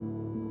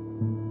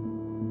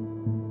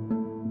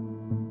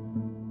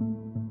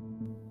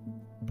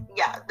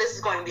yeah, this is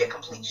going to be a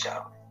complete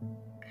show.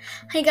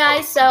 Hey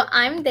guys, so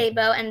I'm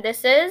Debo, and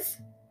this is...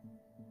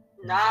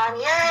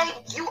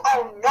 Nanye, you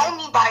all know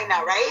me by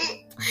now,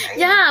 right?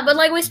 Yeah, but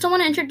like we still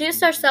want to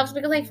introduce ourselves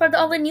because like for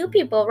all the new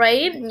people,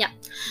 right? Yeah.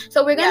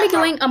 So we're gonna be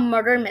doing a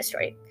murder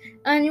mystery.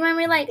 And you might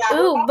be like,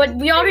 ooh, but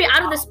we already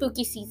out of the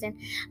spooky season.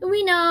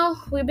 We know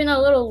we've been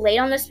a little late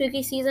on the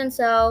spooky season,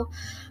 so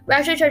we're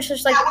actually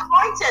just like... Yeah, we're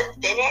going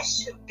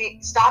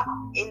to stop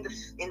in the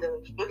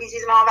spooky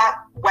season and all that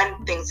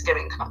when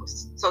Thanksgiving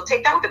comes. So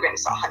take that with a grain of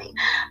salt, honey.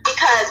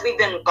 Because we've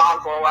been gone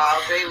for a while,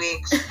 3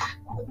 weeks.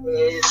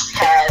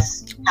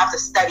 Tests, have to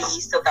study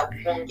so that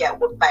we won't get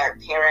whooped by our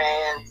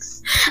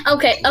parents.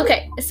 Okay.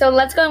 So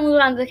let's go and move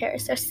on to the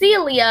characters. So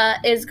Celia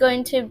is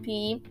going to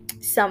be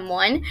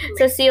someone.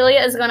 So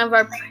Celia is one of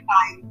our...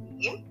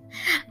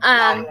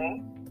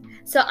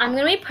 So I'm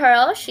going to be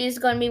Pearl. She's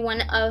going to be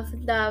one of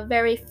the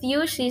very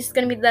few. She's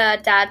going to be the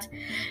dad.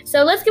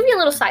 So let's give you a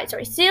little side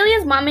story.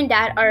 Celia's mom and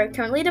dad are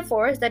currently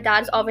divorced. The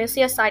dad's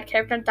obviously a side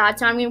character.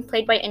 Dad's not even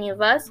played by any of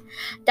us.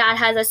 Dad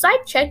has a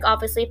side chick,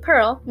 obviously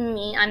Pearl.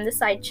 Me, I'm the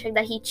side chick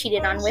that he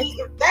cheated on with. He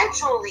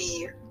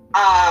eventually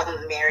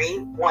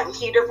married when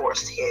he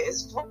divorced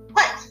his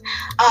wife,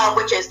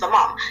 which is the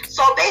mom.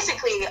 So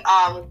basically,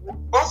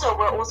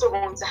 we're also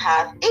going to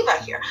have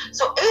Ava here.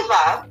 So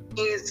Ava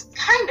is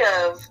kind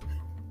of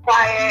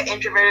quiet,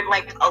 introverted,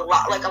 like a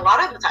lot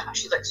of the time.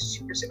 She's like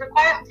super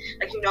quiet.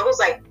 Like, you know, those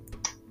like,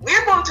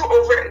 we're going to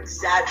over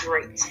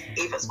exaggerate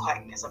Ava's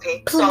quietness,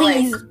 okay?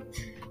 Please. So,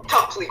 like,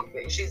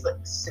 completely. She's like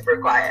super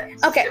quiet.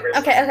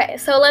 Okay.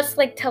 So let's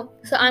like tell.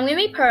 So I'm gonna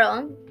be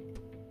Pearl.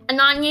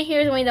 Ananya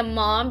here is gonna be the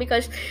mom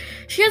because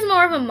she has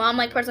more of a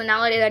mom-like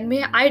personality than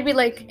me. I'd be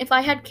like, if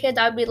I had kids,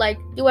 I'd be like,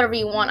 do whatever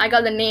you want. I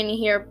got the nanny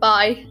here.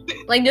 Bye.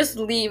 Like, just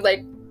leave.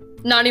 Like,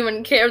 not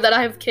even care that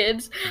I have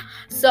kids.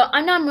 So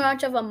I'm not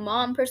much of a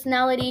mom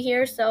personality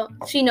here, so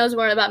she knows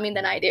more about me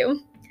than I do.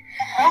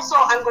 Also,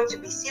 I'm going to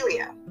be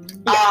Celia.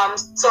 Yeah.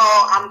 So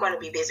I'm going to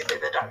be basically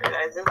the daughter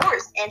that is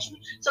divorced. And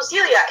so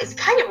Celia is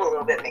kind of a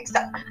little bit mixed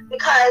up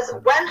because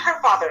when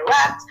her father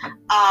left,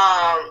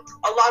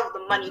 a lot of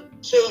the money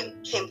came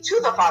to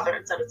the father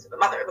instead of to the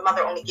mother. The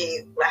mother only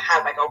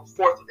had like a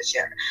fourth of the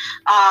share.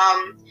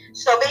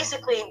 So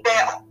basically,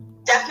 they're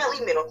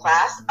definitely middle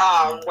class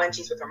when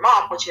she's with her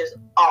mom, which is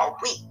all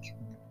week.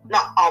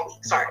 Not all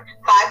week, sorry.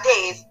 5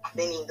 days,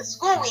 meaning the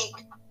school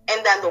week.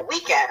 And then the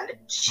weekend,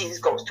 she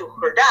goes to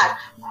her dad,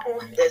 who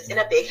lives in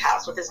a big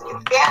house with his new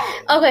family.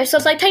 Okay, so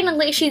it's like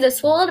technically she's a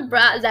spoiled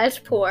brat that's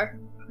poor.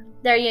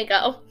 There you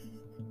go.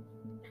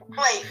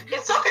 Like,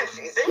 it's so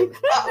confusing,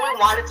 but we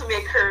wanted to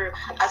make her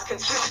as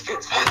confusing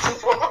as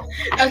possible.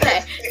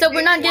 Okay, so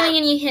we're not giving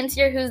any hints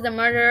here who's the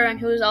murderer and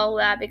who's all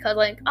that because,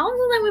 like, all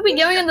of them we'll be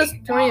giving the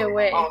story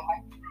away.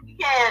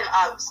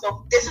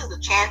 So this is the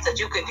chance that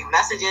you can do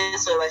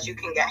messages so that you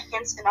can get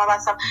hints and all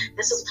that stuff.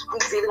 We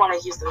really want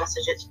to use the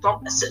messages.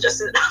 Don't message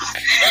us enough.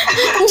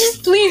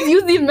 Just please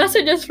use these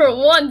messages for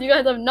once. You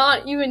guys have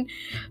not even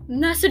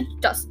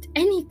messaged us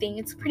anything.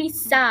 It's pretty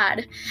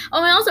sad.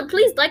 Oh, and also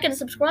please like and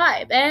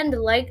subscribe and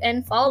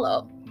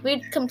follow.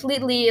 We'd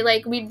completely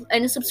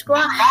and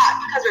subscribe.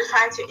 Because we're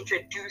trying to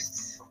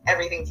introduce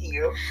everything to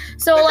you.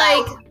 So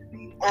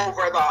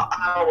over the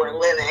hour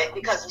limit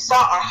because you saw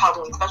our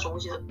Halloween special,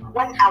 which is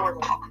 1 hour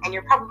long, and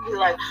you're probably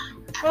like,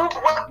 who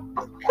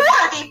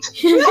are these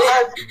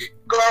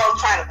girls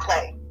trying to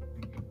play?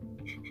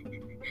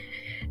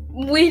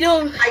 We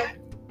don't.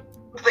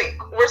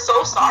 We're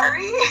so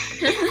sorry.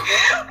 We're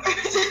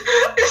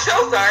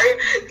so sorry.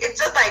 It's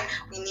just like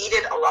we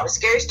needed a lot of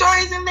scary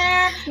stories in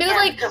there.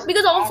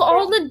 Because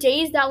all the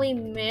days that we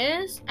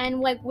missed, and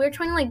we're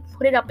trying to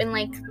put it up in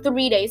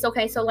 3 days.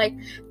 Okay, so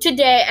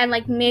today and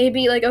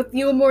maybe a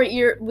few more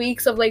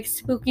weeks of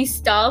spooky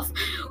stuff,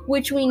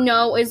 which we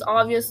know is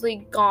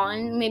obviously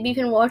gone. Maybe you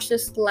can watch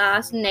this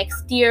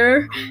next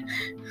year.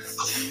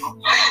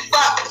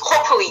 But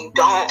hopefully you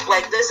don't.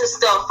 This is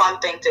still a fun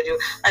thing to do.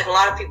 A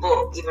lot of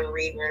people even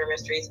read murder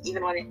mysteries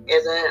even when it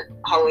isn't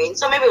Halloween.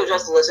 So maybe we'll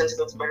just listen to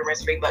this murder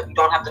mystery, but you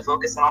don't have to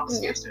focus on all the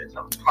scary stories.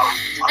 And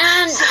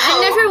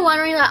if you're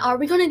wondering are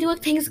we going to do a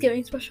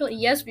Thanksgiving special?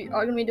 Yes, we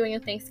are going to be doing a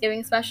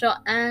Thanksgiving special,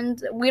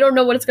 and we don't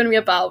know what it's going to be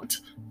about.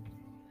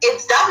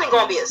 It's definitely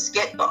going to be a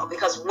skit though,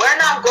 because we are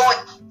not going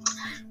to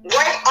do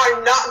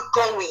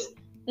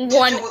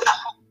that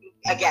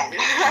again.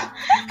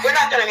 We're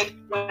not going to make it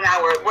 1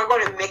 hour. We're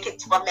going to make it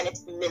 12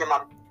 minutes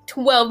minimum.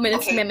 12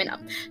 minutes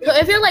minimum. So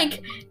if you're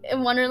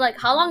wondering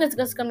how long is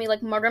this gonna be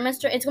murder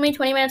mystery, it's gonna be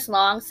 20 minutes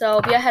long, so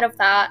be ahead of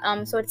that.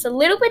 So it's a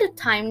little bit of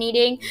time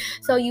needing,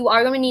 so you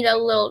are gonna need a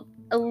little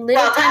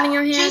time in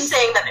your hands. She's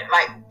saying that it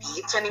might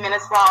be 20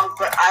 minutes long,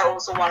 but I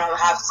also want to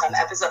have some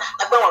episodes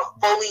when we're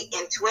fully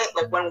into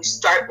it, when we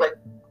start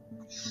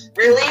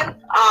Really?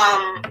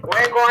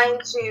 We're going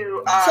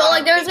to. So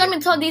like there's gonna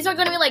be these are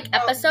gonna be like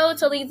episodes.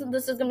 So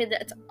this is gonna be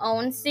its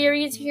own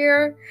series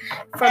here.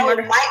 And we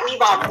might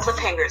leave on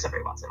cliffhangers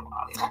every once in a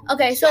while. You know?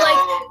 Okay, so like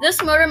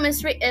this murder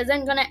mystery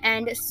isn't gonna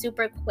end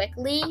super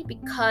quickly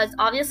because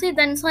obviously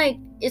then it's like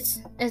it's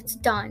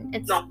done.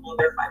 It's no,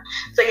 they're fine.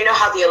 So you know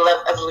how the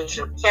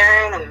evolution of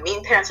caring and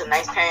mean parents and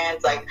nice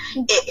parents, like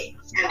it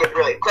ended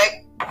really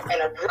quick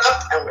and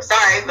abrupt, and we're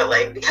sorry, but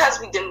like because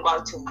we didn't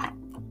want to.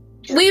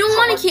 We don't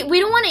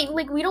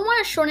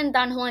want to shorten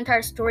down the whole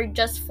entire story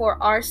just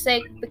for our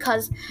sake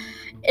because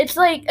it's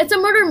like it's a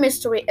murder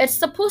mystery. It's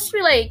supposed to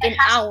be like an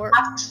hour. It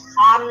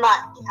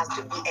has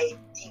to be a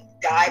deep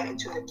dive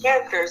into the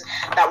characters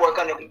that we're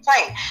going to be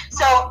playing.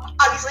 So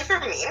obviously for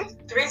me,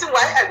 the reason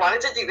why I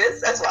wanted to do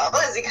this as well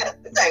is because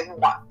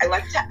I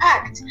like to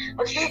act.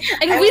 Okay,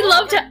 and we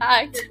love to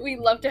act. We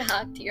love to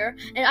act here,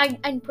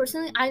 and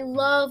personally I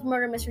love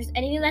murder mysteries.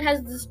 Anything that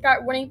has the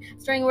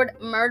starting word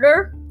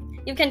murder.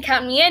 You can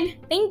count me in.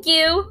 Thank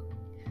you.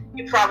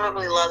 You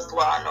probably love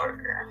Law and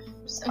Order.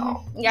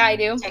 So yeah, I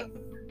do.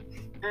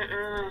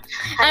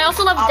 I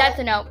also love Death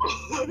Note.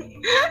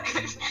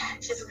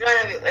 She's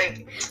gonna be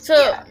like.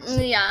 So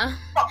yeah.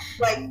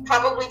 Like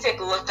probably take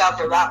a look out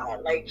for that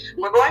one. Like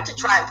we're going to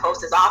try and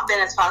post as often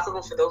as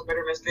possible for those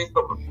murder mysteries,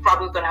 but we're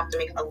probably gonna have to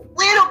make a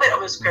little bit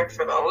of a script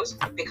for those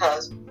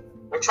because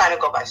we're trying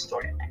to go by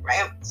storyline,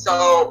 right?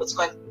 So it's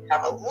going to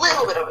have a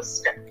little bit of a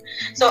script.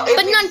 So,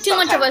 but not too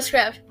much of a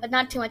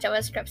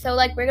script. So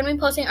like we're gonna be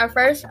posting our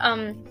first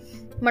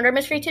murder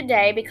mystery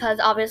today because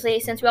obviously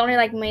since we only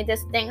like made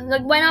this thing,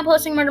 like why not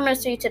posting murder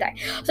mystery today?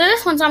 So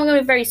this one's not gonna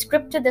be very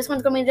scripted. This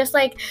one's gonna be just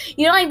like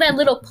like that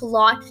little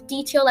plot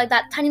detail, like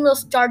that tiny little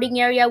starting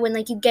area when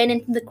like you get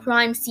into the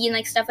crime scene,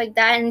 like stuff like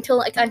that,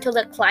 until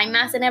the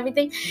climax and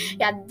everything.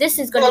 Yeah, this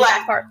is gonna be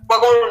that part. We're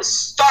going to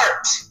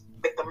start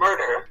with the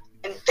murder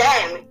and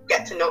then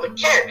get to know the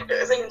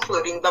characters,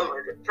 including the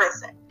murdered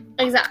person.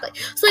 Exactly.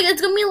 So like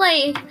it's gonna be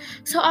like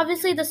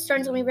obviously the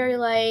story's gonna be very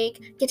like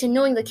get to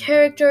knowing the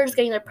characters,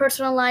 getting their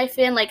personal life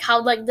in, like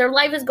how like their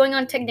life is going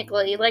on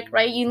technically, like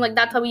right?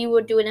 That's how you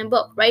would do it in a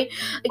book, right?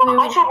 Like, we're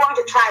also going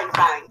to try and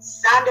find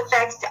sound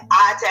effects to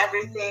add to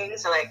everything.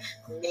 So like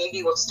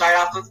maybe we'll start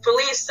off with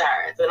police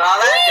sirens and all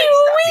that good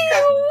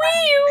stuff.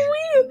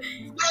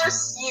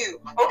 Because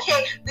you,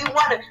 okay? We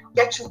want to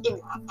get you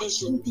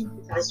envisioned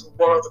into this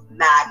world of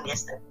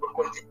madness that we're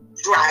going to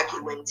drag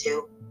you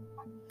into.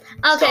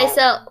 Okay,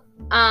 so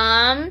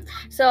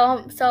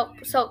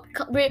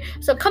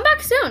come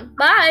back soon.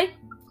 Bye.